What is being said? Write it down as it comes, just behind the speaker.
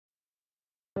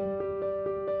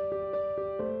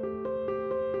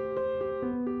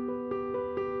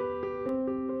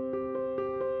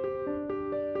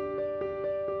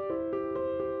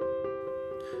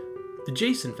The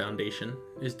Jason Foundation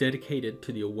is dedicated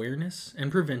to the awareness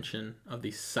and prevention of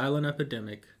the silent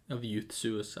epidemic of youth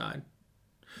suicide.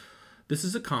 This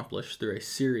is accomplished through a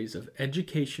series of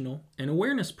educational and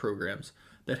awareness programs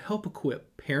that help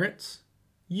equip parents,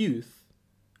 youth,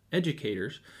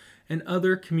 educators, and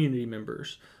other community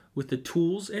members with the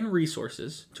tools and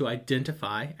resources to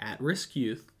identify at-risk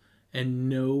youth and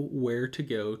know where to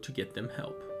go to get them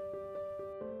help.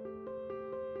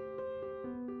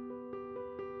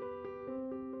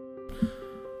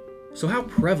 So how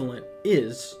prevalent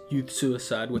is youth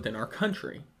suicide within our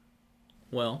country?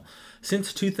 Well,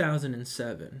 since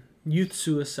 2007, youth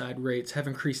suicide rates have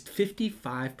increased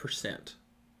 55%.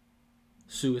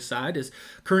 Suicide is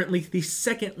currently the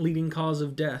second leading cause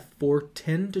of death for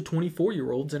 10 to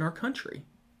 24-year-olds in our country.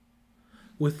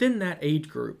 Within that age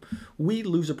group, we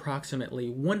lose approximately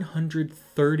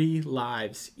 130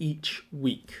 lives each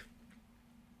week.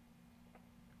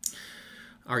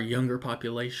 Our younger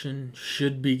population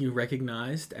should be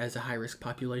recognized as a high-risk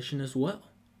population as well.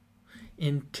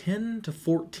 In 10 to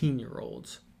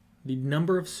 14-year-olds, the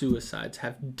number of suicides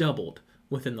have doubled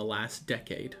within the last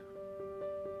decade.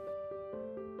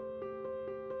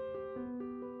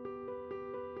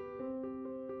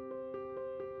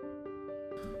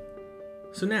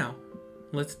 So now,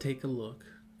 let's take a look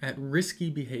at risky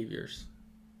behaviors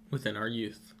within our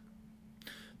youth.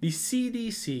 The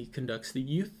CDC conducts the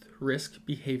Youth Risk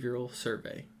Behavioral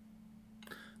Survey.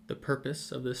 The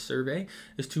purpose of this survey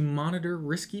is to monitor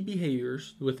risky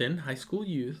behaviors within high school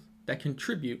youth that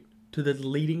contribute to the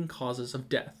leading causes of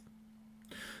death.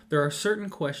 There are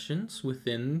certain questions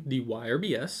within the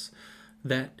YRBS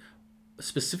that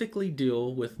specifically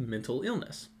deal with mental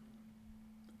illness.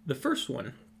 The first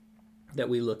one that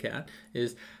we look at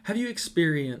is, have you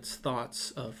experienced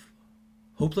thoughts of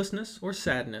hopelessness or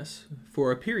sadness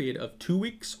for a period of 2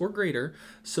 weeks or greater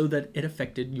so that it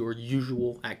affected your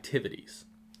usual activities?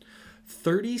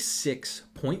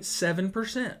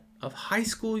 36.7% of high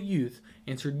school youth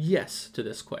answered yes to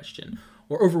this question,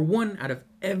 or over 1 out of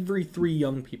every 3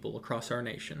 young people across our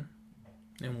nation.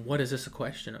 And what is this a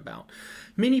question about?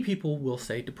 Many people will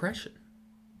say depression.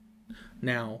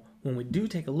 Now, when we do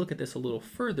take a look at this a little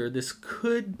further, this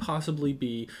could possibly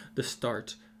be the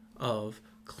start of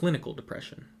clinical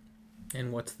depression.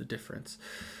 And what's the difference?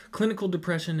 Clinical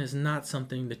depression is not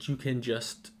something that you can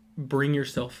just bring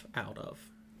yourself out of.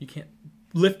 You can't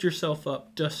lift yourself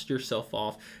up, dust yourself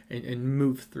off, and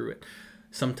move through it.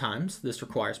 Sometimes this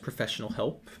requires professional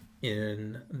help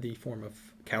in the form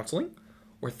of counseling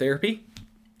or therapy,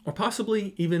 or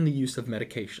possibly even the use of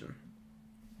medication.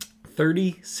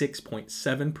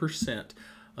 36.7%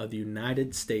 of the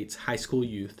United States high school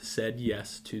youth said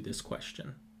yes to this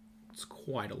question. It's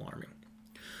quite alarming.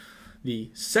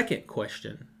 The second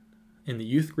question in the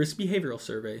Youth Risk Behavioral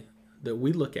Survey that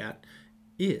we look at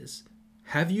is,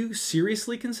 have you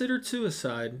seriously considered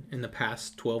suicide in the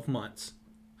past 12 months?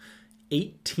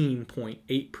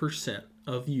 18.8%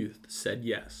 of youth said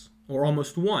yes, or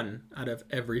almost 1 out of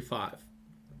every 5.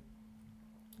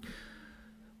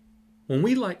 When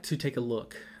we like to take a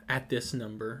look at this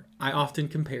number, I often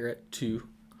compare it to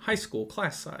high school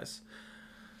class size.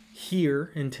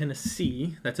 Here in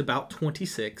Tennessee, that's about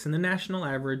 26, and the national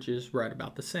average is right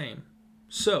about the same.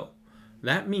 So,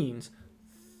 that means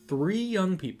 3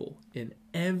 young people in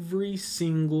every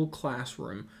single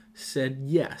classroom said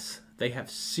yes, they have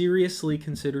seriously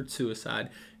considered suicide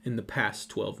in the past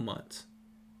 12 months.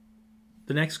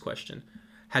 The next question,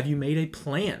 have you made a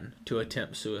plan to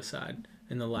attempt suicide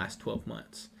in the last 12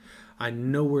 months? I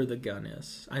know where the gun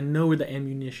is. I know where the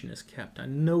ammunition is kept. I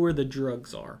know where the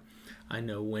drugs are. I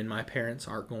know when my parents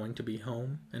aren't going to be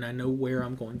home, and I know where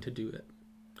I'm going to do it.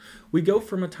 We go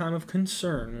from a time of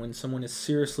concern when someone is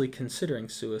seriously considering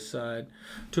suicide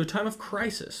to a time of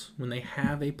crisis when they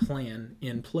have a plan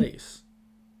in place.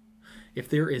 If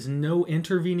there is no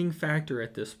intervening factor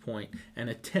at this point, an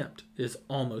attempt is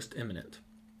almost imminent.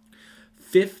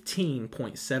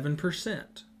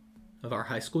 15.7% of our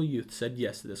high school youth said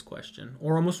yes to this question,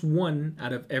 or almost 1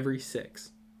 out of every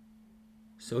 6.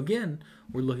 So again,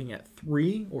 we're looking at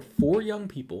 3 or 4 young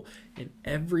people in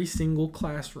every single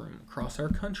classroom across our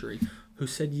country who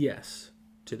said yes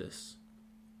to this.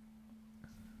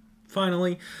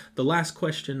 Finally, the last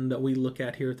question that we look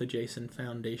at here at the Jason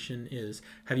Foundation is,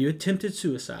 have you attempted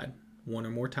suicide 1 or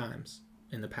more times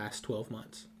in the past 12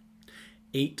 months?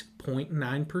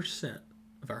 8.9%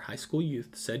 of our high school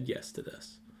youth said yes to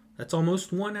this. That's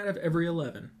almost 1 out of every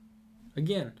 11.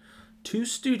 Again, 2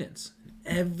 students in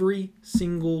every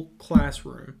single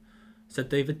classroom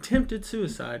said they've attempted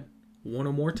suicide 1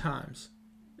 or more times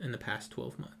in the past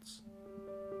 12 months.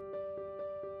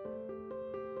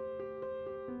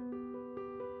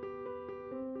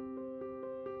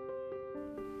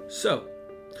 So,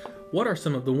 what are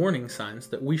some of the warning signs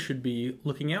that we should be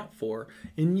looking out for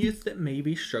in youth that may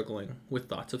be struggling with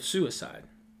thoughts of suicide?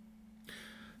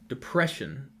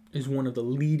 Depression is one of the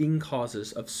leading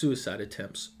causes of suicide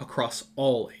attempts across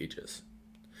all ages.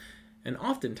 And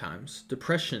oftentimes,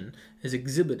 depression is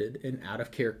exhibited in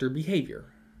out-of-character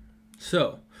behavior.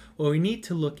 So, what we need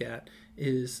to look at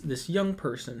is this young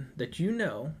person that you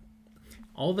know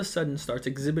all of a sudden starts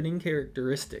exhibiting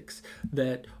characteristics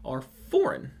that are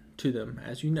foreign to them,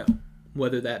 as you know,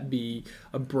 whether that be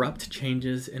abrupt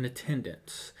changes in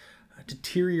attendance,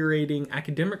 deteriorating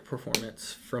academic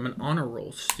performance from an honor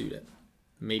roll student,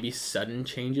 maybe sudden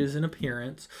changes in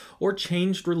appearance, or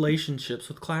changed relationships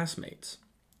with classmates.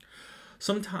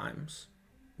 Sometimes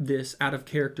this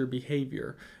out-of-character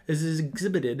behavior is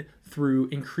exhibited through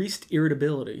increased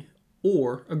irritability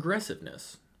or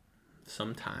aggressiveness.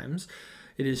 Sometimes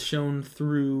it is shown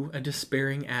through a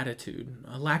despairing attitude,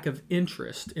 a lack of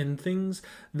interest in things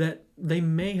that they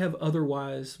may have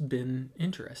otherwise been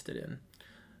interested in.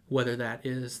 Whether that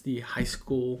is the high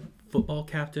school football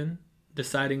captain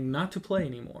deciding not to play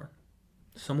anymore,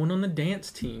 someone on the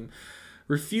dance team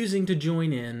refusing to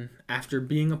join in after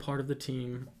being a part of the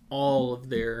team all of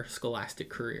their scholastic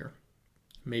career.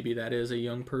 Maybe that is a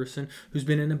young person who's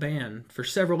been in a band for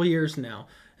several years now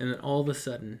and then all of a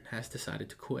sudden has decided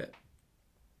to quit.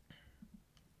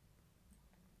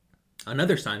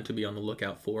 Another sign to be on the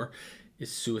lookout for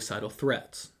is suicidal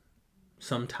threats.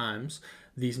 Sometimes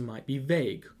these might be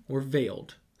vague or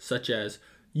veiled, such as,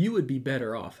 "You would be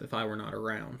better off if I were not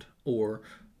around," or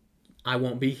 "I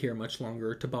won't be here much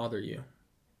longer to bother you."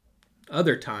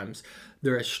 Other times,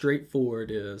 they're as straightforward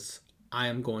as, "I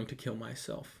am going to kill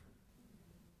myself."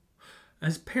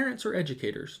 As parents or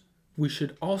educators, we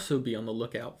should also be on the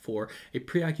lookout for a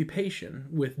preoccupation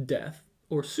with death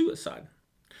or suicide.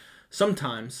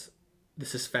 Sometimes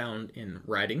this is found in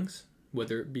writings,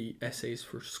 whether it be essays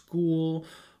for school,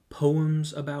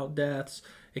 poems about deaths.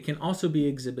 It can also be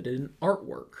exhibited in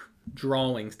artwork,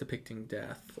 drawings depicting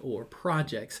death, or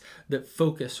projects that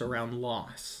focus around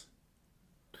loss.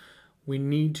 We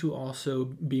need to also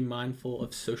be mindful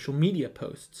of social media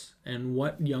posts and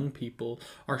what young people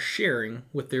are sharing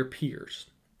with their peers.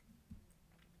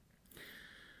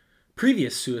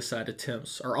 Previous suicide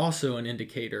attempts are also an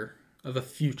indicator of a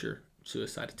future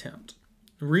suicide attempt.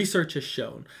 Research has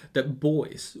shown that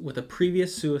boys with a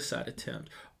previous suicide attempt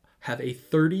have a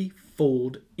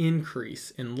 30-fold increase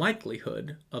in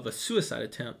likelihood of a suicide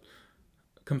attempt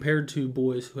compared to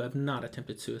boys who have not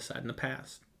attempted suicide in the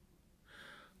past.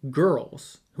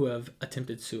 Girls who have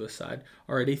attempted suicide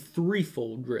are at a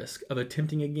 3-fold risk of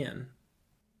attempting again.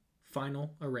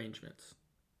 Final arrangements.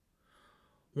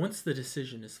 Once the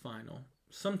decision is final,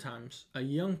 sometimes a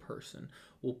young person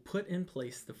will put in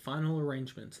place the final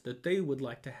arrangements that they would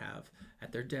like to have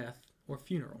at their death or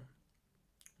funeral.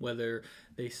 Whether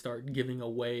they start giving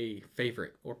away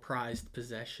favorite or prized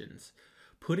possessions,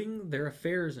 putting their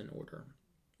affairs in order,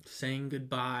 saying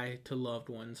goodbye to loved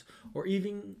ones, or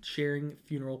even sharing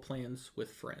funeral plans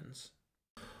with friends.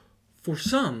 For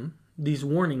some, these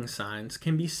warning signs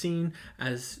can be seen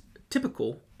as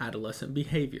typical adolescent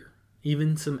behavior,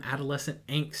 even some adolescent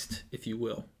angst, if you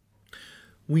will.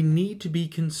 We need to be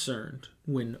concerned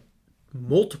when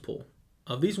multiple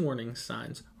of these warning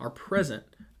signs are present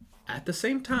at the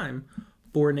same time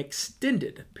for an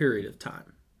extended period of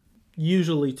time,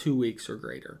 usually 2 weeks or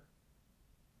greater.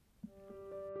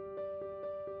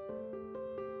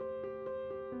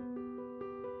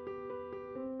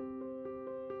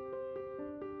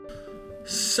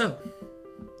 So,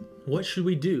 what should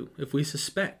we do if we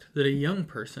suspect that a young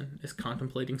person is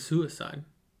contemplating suicide?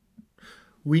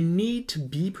 We need to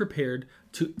be prepared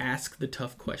to ask the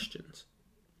tough questions.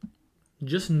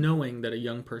 Just knowing that a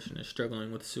young person is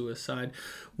struggling with suicide,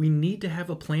 we need to have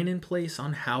a plan in place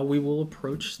on how we will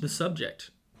approach the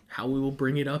subject, how we will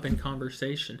bring it up in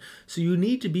conversation. So you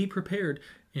need to be prepared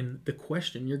in the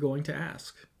question you're going to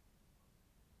ask.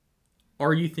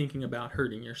 Are you thinking about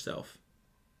hurting yourself?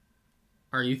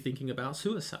 Are you thinking about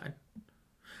suicide?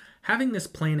 Having this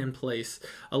plan in place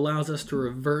allows us to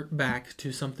revert back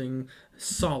to something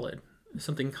solid,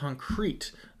 something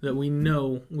concrete that we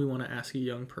know we want to ask a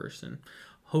young person.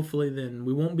 Hopefully then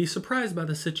we won't be surprised by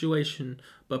the situation,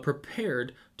 but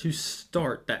prepared to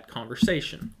start that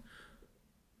conversation.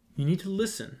 You need to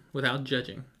listen without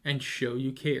judging and show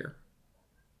you care.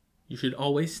 You should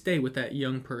always stay with that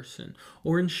young person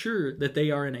or ensure that they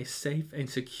are in a safe and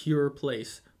secure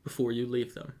place before you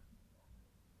leave them.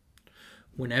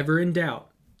 Whenever in doubt,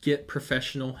 get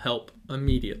professional help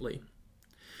immediately.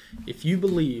 If you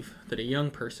believe that a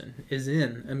young person is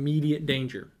in immediate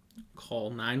danger, call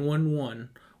 911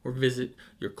 or visit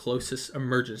your closest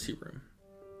emergency room.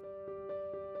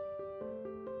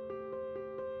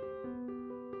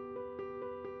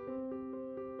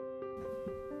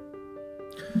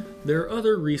 There are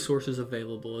other resources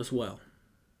available as well.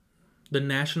 The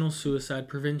National Suicide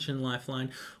Prevention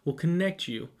Lifeline will connect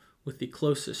you with the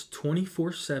closest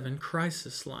 24/7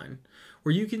 crisis line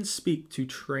where you can speak to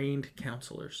trained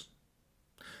counselors.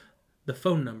 The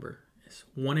phone number is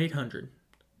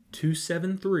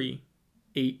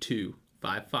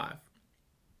 1-800-273-8255.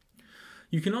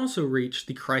 You can also reach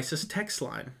the crisis text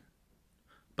line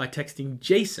by texting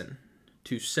Jason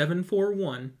to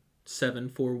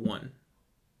 741-741.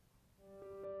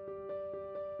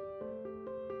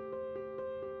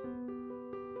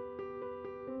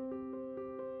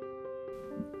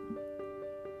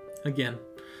 Again,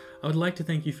 I would like to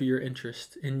thank you for your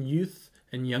interest in youth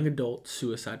and young adult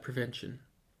suicide prevention.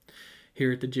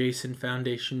 Here at the Jason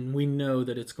Foundation, we know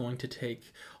that it's going to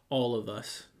take all of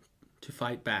us to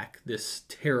fight back this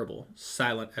terrible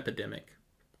silent epidemic.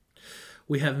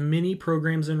 We have many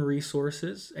programs and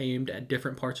resources aimed at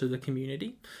different parts of the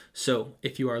community. So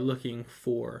if you are looking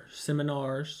for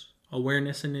seminars,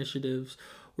 awareness initiatives,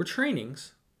 or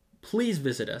trainings, please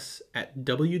visit us at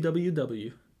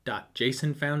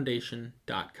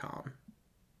www.jasonfoundation.com.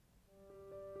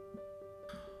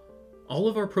 All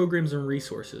of our programs and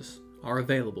resources are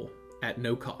available at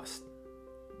no cost.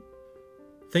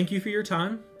 Thank you for your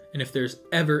time, and if there's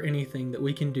ever anything that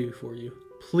we can do for you,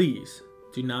 please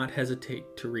do not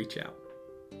hesitate to reach out.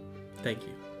 Thank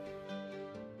you.